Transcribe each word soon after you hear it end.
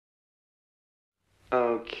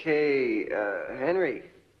Okay, Henry,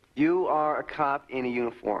 you are a cop in a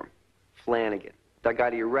uniform. Flanagan. That guy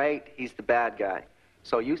to your right, he's the bad guy.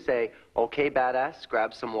 So you say, okay, badass,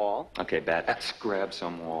 grab some wall. Okay, badass, grab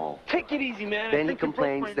some wall. Take it easy, man. Then he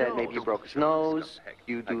complains that maybe you broke his nose.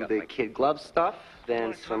 You do the kid glove stuff.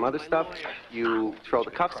 Then some other stuff. You throw the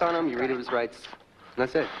cuffs on him. You read his rights. And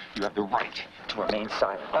that's it. You have the right to remain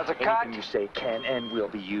silent. That's a cut. Anything you say can and will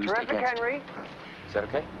be used Terrific, against you. Henry. Is that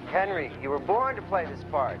okay? Henry, you were born to play this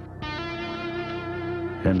part.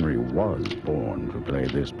 Henry was born to play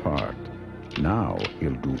this part. Now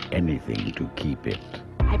he'll do anything to keep it.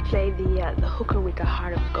 I play the hooker with a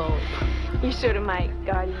heart of gold. You're sort of my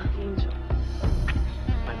guardian angel.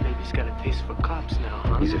 My baby's got a taste for cops now,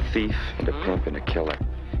 huh? He's a thief and a pimp and a killer.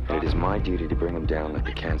 And it is my duty to bring him down like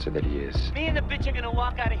the cancer that he is. Me and the bitch are gonna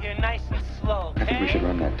walk out of here nice and slow, okay? I think we should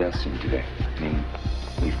run that death scene today. I mean,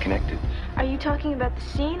 we've connected. Are you talking about the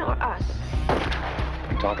scene or us?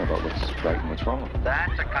 I'm talking about what's right and what's wrong.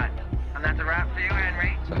 That's a cut. And that's a wrap for you,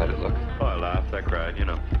 Henry. So how'd it look? Oh, I laughed, I cried, you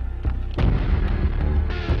know.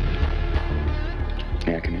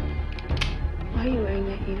 Yeah, come in. Why are you wearing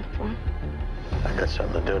that uniform? I got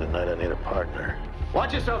something to do tonight. I need a partner.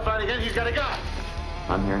 Watch yourself, Flanagan. He's got a gun.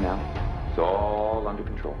 I'm here now. It's all under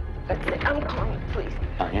control. I'm calling, please.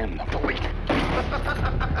 I am the police.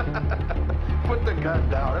 Put the gun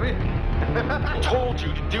down. I mean, I told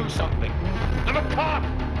you to do something. I'm a cop.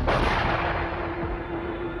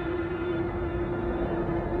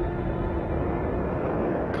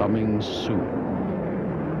 Coming soon.